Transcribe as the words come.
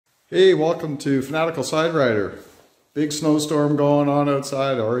Hey, welcome to Fanaticalsiderider. Big snowstorm going on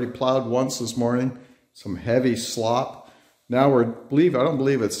outside. I already plowed once this morning. Some heavy slop. Now I don't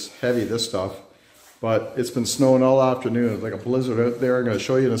believe it's heavy, this stuff, but it's been snowing all afternoon. It's like a blizzard out there. I'm going to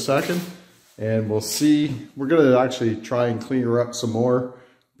show you in a second, and we'll see. We're going to actually try and clean her up some more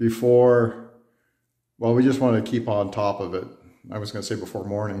before, well, we just want to keep on top of it. I was going to say before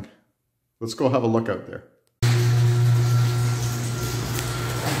morning. Let's go have a look out there.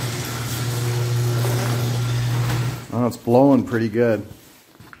 Oh, it's blowing pretty good.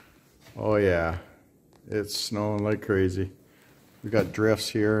 Oh yeah, it's snowing like crazy. We got drifts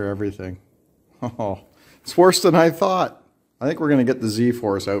here, everything. Oh, it's worse than I thought. I think we're gonna get the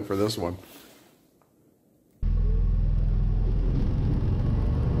Zforce out for this one.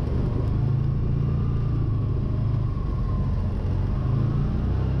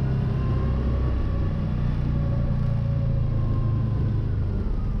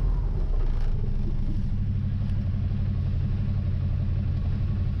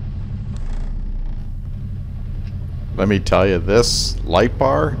 Let me tell you, this light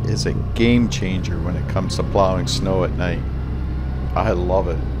bar is a game changer when it comes to plowing snow at night. I love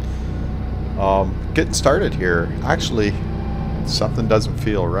it. Getting started here, actually, something doesn't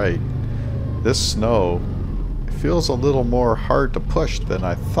feel right. This snow feels a little more hard to push than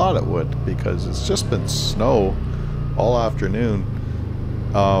I thought it would, because it's just been snow all afternoon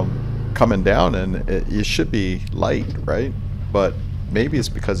coming down, and it should be light, right? But maybe it's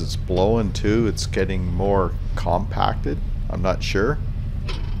because it's blowing too. It's getting more compacted. I'm not sure.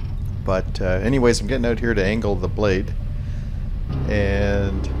 But anyways, I'm getting out here to angle the blade,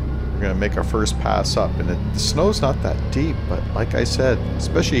 and we're gonna make our first pass up. And the snow's not that deep, but like I said,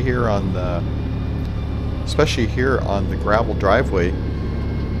 especially here on the gravel driveway,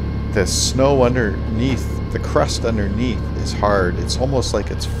 the snow underneath, the crust underneath is hard. It's almost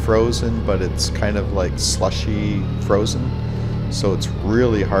like it's frozen, but it's kind of like slushy frozen. So it's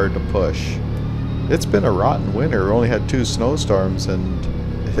really hard to push. It's been a rotten winter. We only had 2 snowstorms,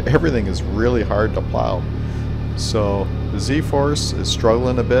 and everything is really hard to plow. So the Zforce is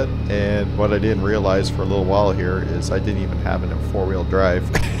struggling a bit, and what I didn't realize for a little while here is I didn't even have it in 4-wheel drive.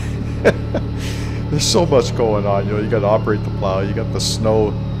 There's so much going on. You know, you got to operate the plow. You got the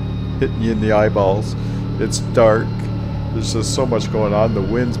snow hitting you in the eyeballs. It's dark. There's just so much going on. The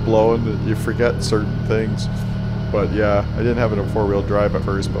wind's blowing that you forget certain things. But yeah, I didn't have it in 4-wheel drive at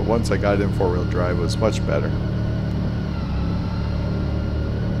first, but once I got it in 4-wheel drive, it was much better.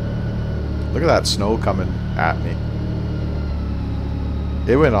 Look at that snow coming at me.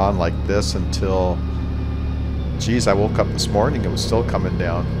 It went on like this until, geez, I woke up this morning, it was still coming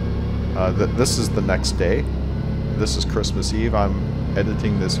down. This is the next day. This is Christmas Eve. I'm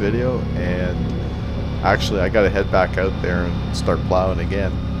editing this video, and actually I gotta head back out there and start plowing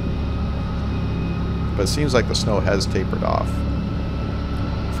again. But it seems like the snow has tapered off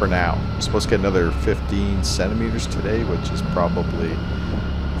for now. I'm supposed to get another 15 centimeters today, which is probably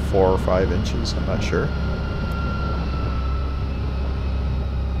 4 or 5 inches, I'm not sure.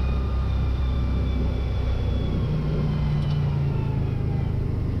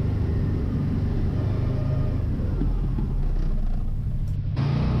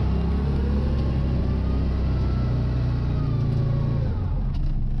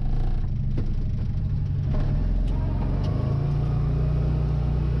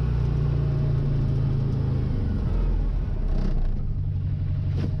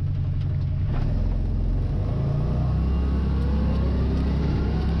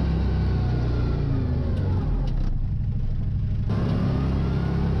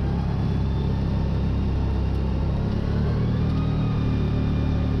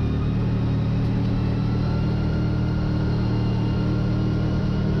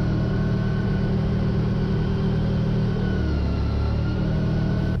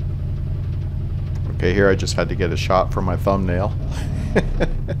 Okay, here I just had to get a shot for my thumbnail.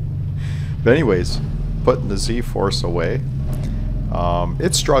 But anyways, putting the Zforce away.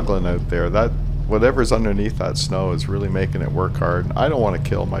 It's struggling out there. That whatever's underneath that snow is really making it work hard. I don't want to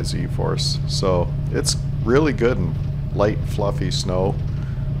kill my Zforce, so it's really good in light, fluffy snow.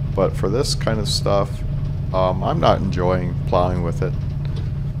 But for this kind of stuff, I'm not enjoying plowing with it.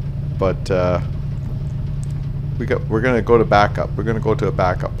 But we're gonna go to backup. We're gonna go to a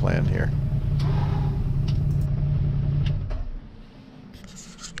backup plan here.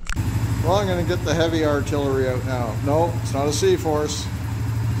 Well, I'm going to get the heavy artillery out now. No, it's not a Zforce.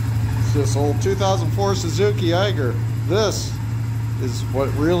 It's this old 2004 Suzuki Eiger. This is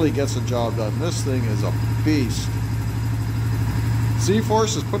what really gets the job done. This thing is a beast.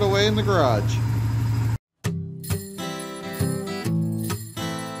 Zforce is put away in the garage.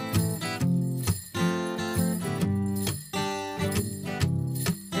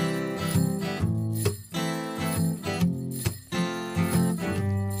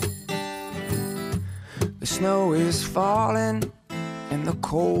 snow is falling and the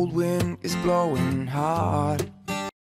cold wind is blowing hard.